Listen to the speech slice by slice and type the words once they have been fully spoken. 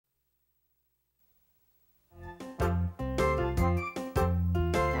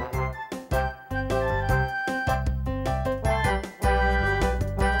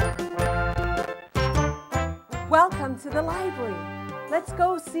to the library. Let's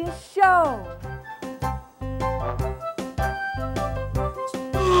go see a show.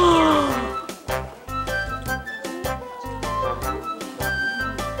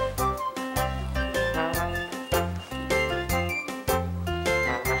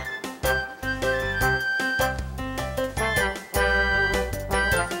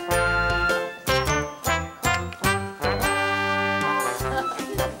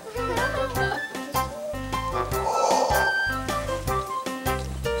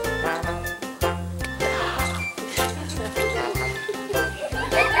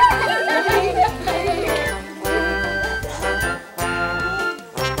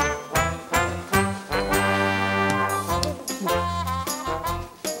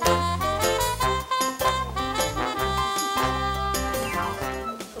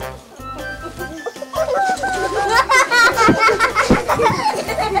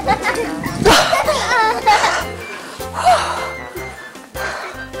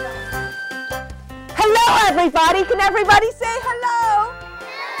 Hello, everybody. Can everybody say hello?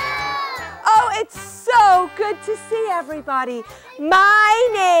 Oh, it's so good to see everybody. My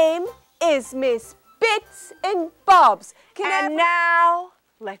name is Miss Bits and Bobs. And now,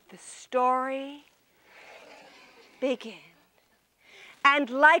 let the story begin. And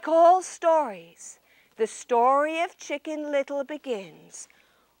like all stories, the story of Chicken Little begins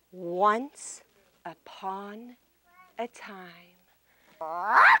once upon a time.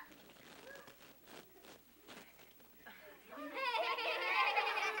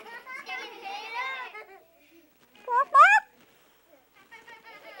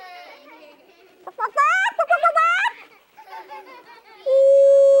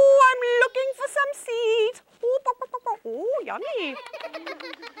 Ooh, I'm looking for some seeds. Ooh, yummy.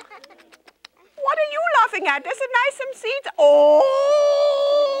 What are you laughing at? There's a nice some seeds. Oh!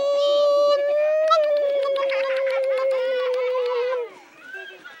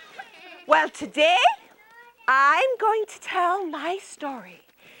 Well, today I'm going to tell my story.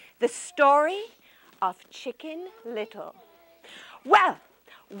 The story of Chicken Little. Well,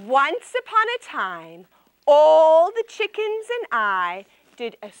 once upon a time, all the chickens and I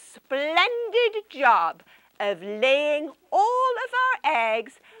did a splendid job of laying all of our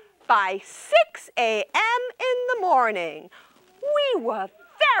eggs by 6 a.m. in the morning. We were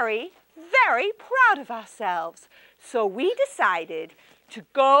very, very proud of ourselves. So we decided to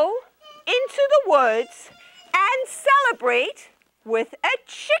go into the woods and celebrate with a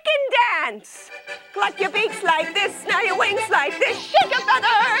chicken dance. Cluck your beaks like this, now your wings like this, shake your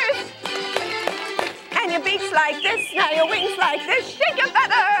feathers. And your beaks like this, now your wings like this, shake your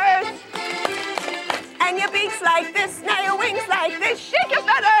feathers. And your beaks like this, now your wings like this, shake your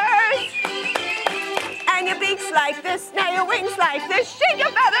feathers. And your beaks like this, now your wings like this, shake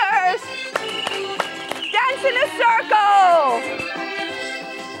your feathers. Dance in a circle.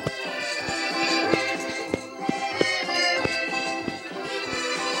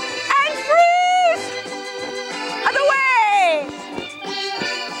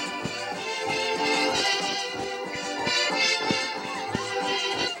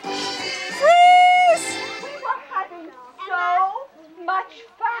 Much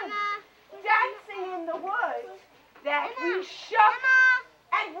fun dancing in the woods that we shook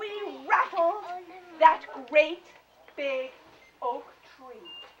and we rattled that great big oak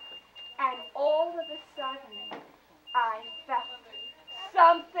tree. And all of a sudden, I felt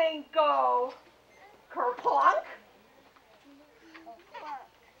something go kerplunk.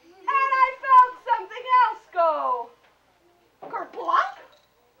 And I felt something else go kerplunk.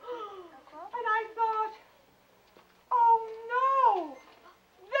 And I thought, oh no,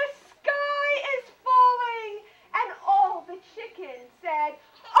 the sky is falling. And all the chickens said,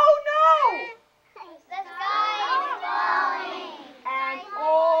 oh no, the sky is falling. And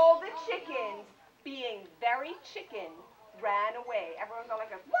all the chickens, being very chicken, ran away. Everyone go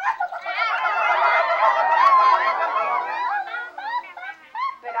like a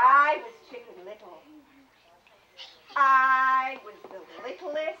But I was Chicken Little. I was the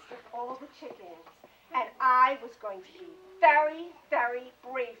littlest of all the chickens. And I was going to be very, very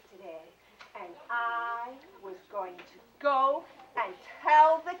brave today. And I was going to go and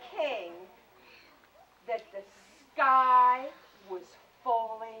tell the king that the sky was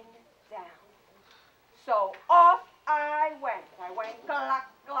falling down. So off I went. I went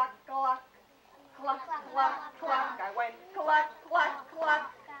cluck, cluck, cluck, cluck, cluck, cluck. I went cluck, cluck,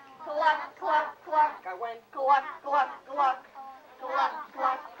 cluck, cluck, cluck, cluck. I went cluck, cluck, cluck. Cluck,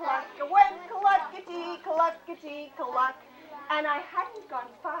 cluck, cluck, I went cluckety, cluckety, cluck. And I hadn't gone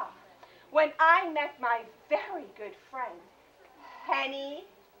far when I met my very good friend, Penny.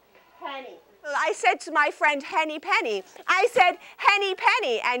 I said to my friend Henny Penny, I said, Henny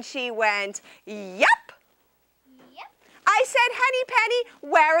Penny, and she went, yep. Yep. I said, Henny Penny,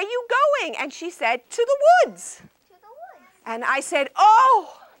 where are you going? And she said, to the woods. To the woods. And I said,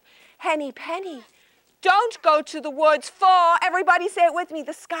 oh, Henny Penny, don't go to the woods, for, everybody say it with me,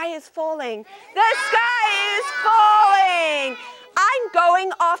 the sky is falling. The sky is falling. I'm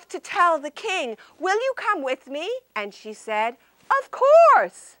going off to tell the king. Will you come with me? And she said, of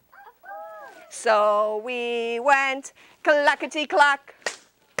course. So we went clackety-clack,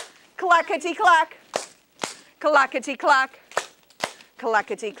 clackety-clack, clackety-clack,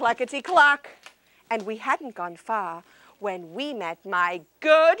 clackety-clackety-clack. And we hadn't gone far when we met my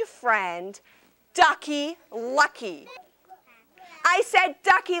good friend, Ducky Lucky. I said,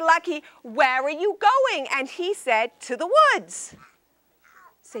 Ducky Lucky, where are you going? And he said, to the woods.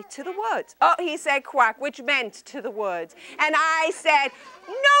 Say, to the woods. Oh, he said quack, which meant to the woods. And I said,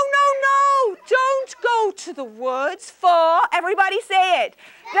 no, no, no, don't go to the woods, for, everybody say it,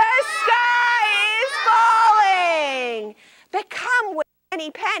 the sky is falling. But come with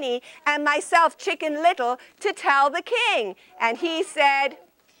Henny Penny and myself, Chicken Little, to tell the king. And he said,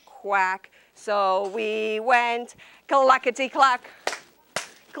 quack. So we went clackety-clack,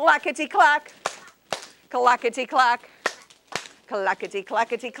 clackety-clack, clackety-clack,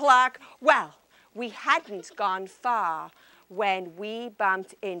 clackety-clackety-clack. Well, we hadn't gone far when we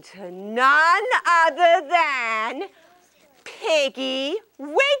bumped into none other than Piggy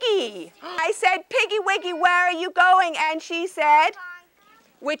Wiggy. I said, Piggy Wiggy, where are you going? And she said,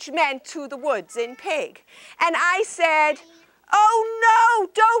 which meant to the woods in pig. And I said, oh no,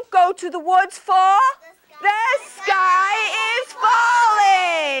 don't go to the woods, for the sky is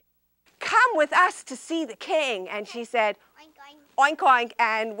falling. Come with us to see the king. And she said, oink, oink.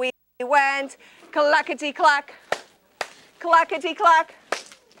 And we went clackety-clack, clackety-clack,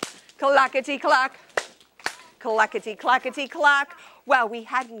 clackety-clack, clackety-clackety-clack. Well, we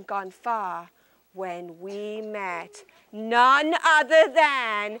hadn't gone far when we met none other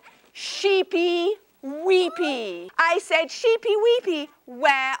than Sheepy Weepy. I said, Sheepy Weepy,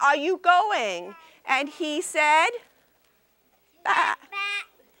 where are you going? And he said, bah,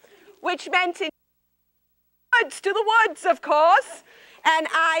 which meant in woods, to the woods, of course. And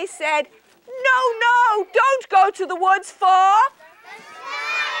I said, no, no, don't go to the woods, for The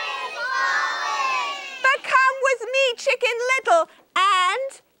sky is falling. but come with me, Chicken Little,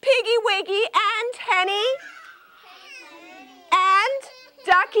 and Piggy Wiggy, and Henny, and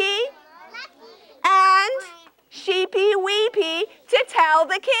Ducky, and Sheepy Weepy to tell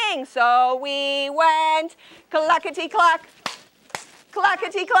the king. So we went clackety-clack,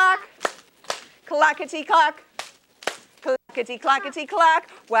 clackety-clack, clackety-clack, clackety-clackety-clack.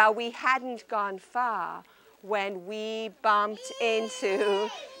 Well, we hadn't gone far when we bumped into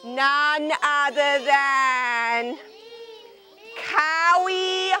none other than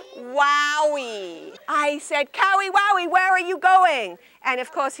Cowie Wowie. I said, Cowie Wowie, where are you going? And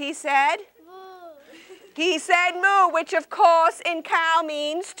of course he said, moo, which of course in cow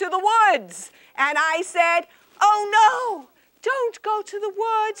means to the woods. And I said, oh no, don't go to the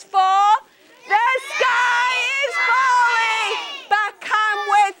woods, for the sky is falling. But come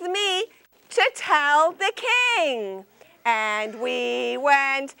with me to tell the king. And we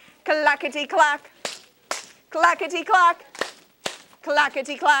went clackety-clack, clackety-clack,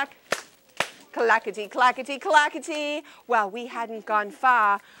 clackety-clack, clackety-clackety-clackety. Well, we hadn't gone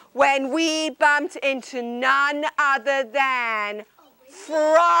far when we bumped into none other than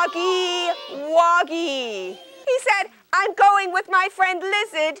Froggy Woggy. He said, I'm going with my friend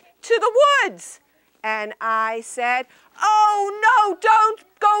Lizard to the woods. And I said, oh no, don't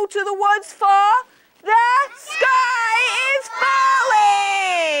go to the woods, for the sky is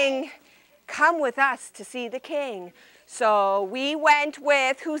falling. Come with us to see the king. So we went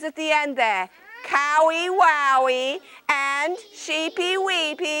with, who's at the end there? Cowie Wowie, and Sheepy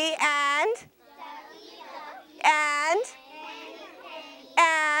Weepy, and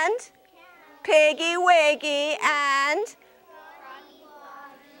Piggy Wiggy, and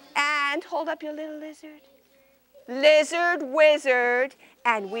hold up your little lizard. Lizard Wizard,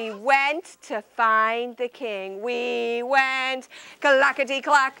 and we went to find the king. We went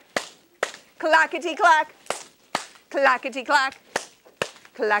clackety-clack, clackety-clack, clackety-clack,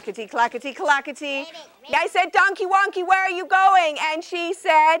 clackety-clackety-clackety. I said, Donkey Wonky, where are you going? And she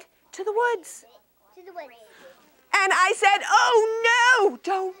said, to the woods. To the woods. And I said, oh no,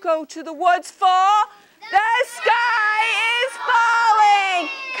 don't go to the woods, for the sky is falling.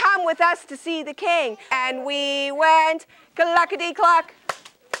 Come with us to see the king. And we went clackety-clack,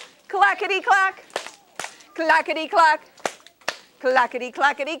 clackety-clack, clackety-clack,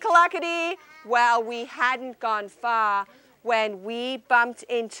 clackety-clackety-clackety. Well, we hadn't gone far when we bumped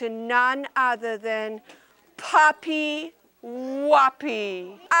into none other than Puppy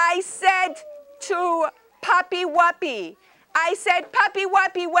Wuppy. I said to Puppy Wuppy, I said, Puppy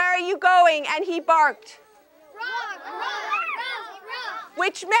Wuppy, where are you going? And he barked. Rock, rock, rock, rock.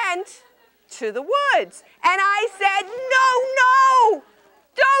 Which meant to the woods. And I said, no, no,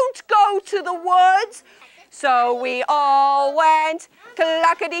 don't go to the woods. So we all went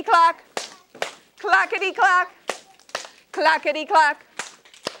cluckety-cluck, cluckety-cluck, cluckety-cluck,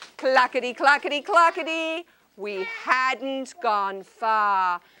 cluckety-cluckety-cluckety. We hadn't gone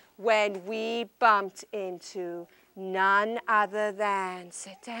far when we bumped into none other than,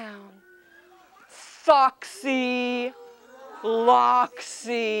 sit down, Foxy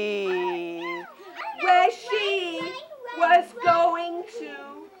Loxy, where she was going to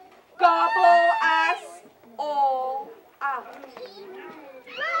gobble us all up.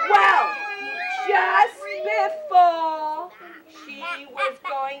 Well, just before she was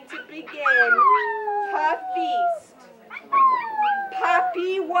going to begin her feast,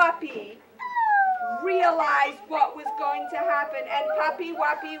 Puppy Wuppy realized what was going to happen, and Puppy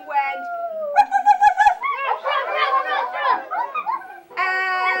Wuppy went,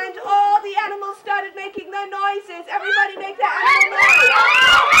 and all the animals started making their noises. Everybody make their animal noise.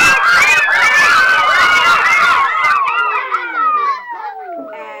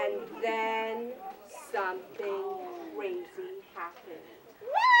 And then something crazy happened.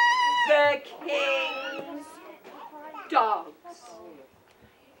 The king's dogs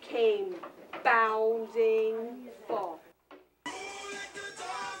came bounding forth.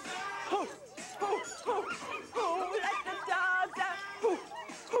 Who let the dogs out? Who?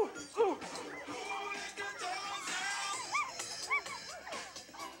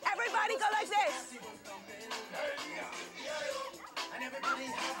 Everybody go like this. And everybody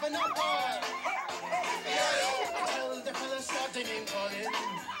having a ball. Until the fellas start singing, calling.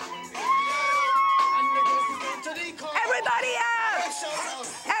 And the girls go to the call. Everybody up!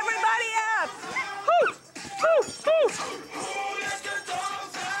 Everybody up!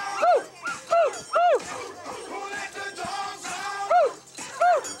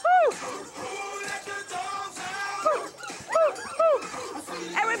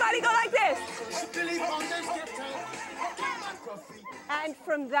 Everybody go like this. And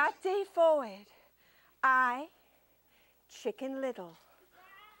from that day forward, I, Chicken Little,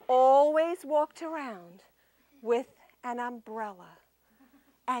 always walked around with an umbrella.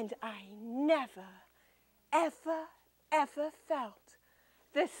 And I never, ever, ever felt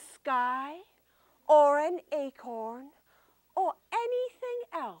the sky or an acorn or anything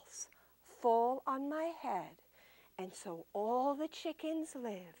else fall on my head. And so all the chickens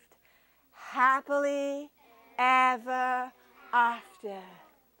lived happily ever after.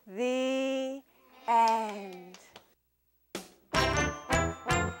 The